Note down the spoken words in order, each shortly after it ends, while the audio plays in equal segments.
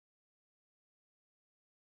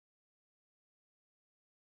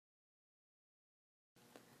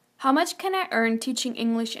How much can I earn teaching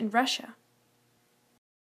English in Russia?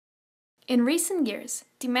 In recent years,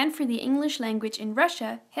 demand for the English language in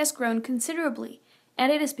Russia has grown considerably,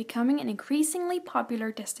 and it is becoming an increasingly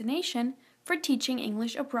popular destination for teaching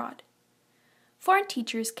English abroad. Foreign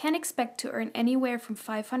teachers can expect to earn anywhere from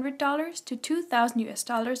 $500 to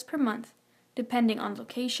 $2,000 per month, depending on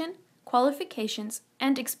location, qualifications,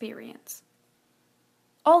 and experience.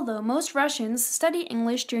 Although most Russians study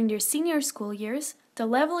English during their senior school years, the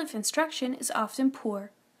level of instruction is often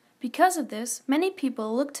poor. Because of this, many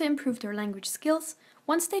people look to improve their language skills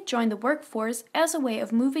once they join the workforce as a way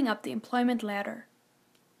of moving up the employment ladder.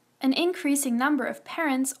 An increasing number of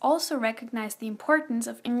parents also recognize the importance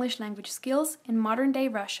of English language skills in modern-day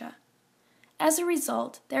Russia. As a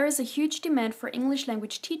result, there is a huge demand for English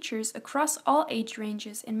language teachers across all age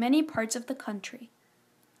ranges in many parts of the country.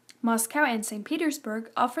 Moscow and St.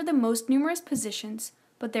 Petersburg offer the most numerous positions,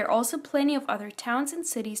 but there are also plenty of other towns and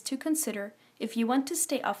cities to consider if you want to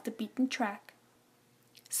stay off the beaten track.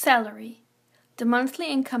 Salary. The monthly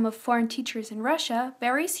income of foreign teachers in Russia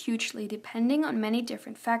varies hugely depending on many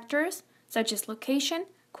different factors, such as location,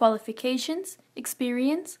 qualifications,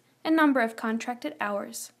 experience, and number of contracted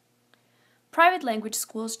hours. Private language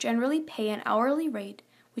schools generally pay an hourly rate,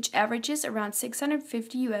 which averages around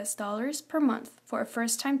 $650 per month for a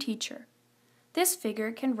first-time teacher. This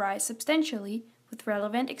figure can rise substantially with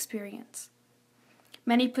relevant experience.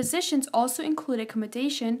 Many positions also include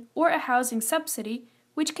accommodation or a housing subsidy,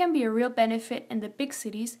 which can be a real benefit in the big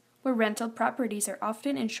cities where rental properties are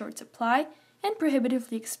often in short supply and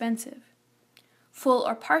prohibitively expensive. Full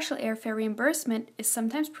or partial airfare reimbursement is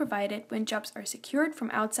sometimes provided when jobs are secured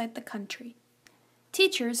from outside the country.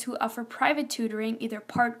 Teachers who offer private tutoring, either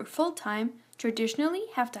part or full-time, traditionally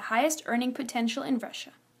have the highest earning potential in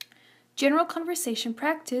Russia. General conversation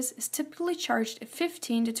practice is typically charged at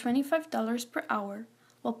 $15 to $25 per hour,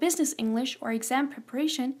 while business English or exam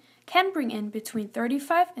preparation can bring in between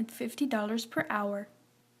 $35 and $50 per hour.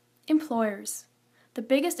 Employers. The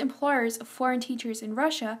biggest employers of foreign teachers in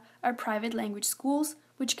Russia are private language schools,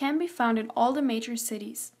 which can be found in all the major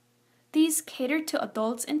cities. These cater to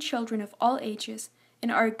adults and children of all ages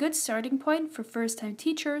and are a good starting point for first-time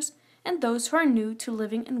teachers and those who are new to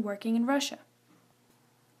living and working in Russia.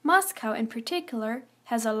 Moscow, in particular,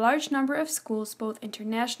 has a large number of schools, both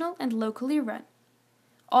international and locally run,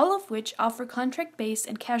 all of which offer contract-based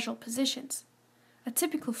and casual positions. A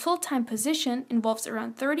typical full-time position involves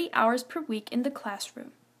around 30 hours per week in the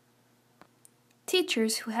classroom.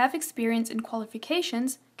 Teachers who have experience and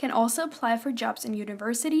qualifications can also apply for jobs in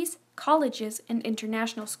universities, colleges, and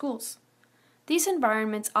international schools. These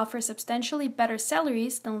environments offer substantially better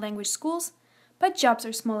salaries than language schools, but jobs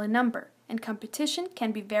are small in number, and competition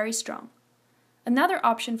can be very strong. Another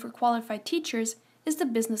option for qualified teachers is the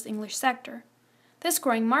business English sector. This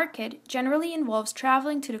growing market generally involves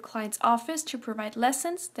traveling to the client's office to provide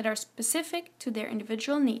lessons that are specific to their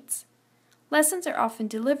individual needs. Lessons are often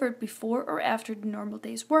delivered before or after the normal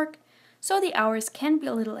day's work, so the hours can be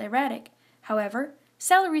a little erratic. However,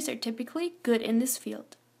 salaries are typically good in this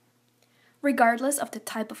field. Regardless of the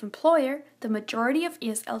type of employer, the majority of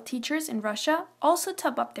ESL teachers in Russia also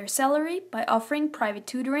top up their salary by offering private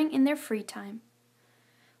tutoring in their free time.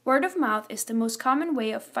 Word of mouth is the most common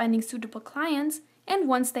way of finding suitable clients, and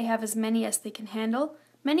once they have as many as they can handle,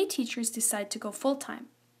 many teachers decide to go full-time.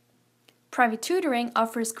 Private tutoring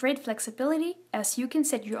offers great flexibility as you can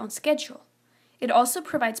set your own schedule. It also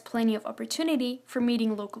provides plenty of opportunity for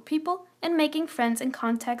meeting local people and making friends and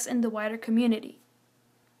contacts in the wider community.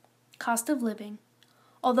 Cost of living.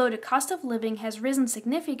 Although the cost of living has risen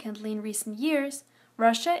significantly in recent years,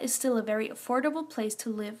 Russia is still a very affordable place to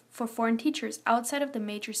live for foreign teachers outside of the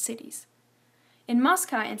major cities. In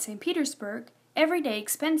Moscow and St. Petersburg, everyday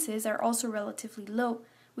expenses are also relatively low,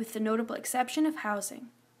 with the notable exception of housing.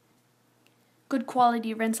 Good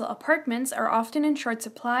quality rental apartments are often in short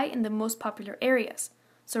supply in the most popular areas,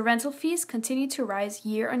 so rental fees continue to rise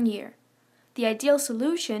year on year. The ideal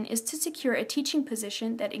solution is to secure a teaching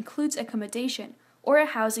position that includes accommodation or a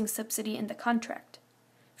housing subsidy in the contract.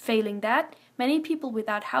 Failing that, many people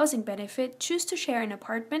without housing benefit choose to share an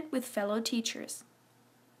apartment with fellow teachers.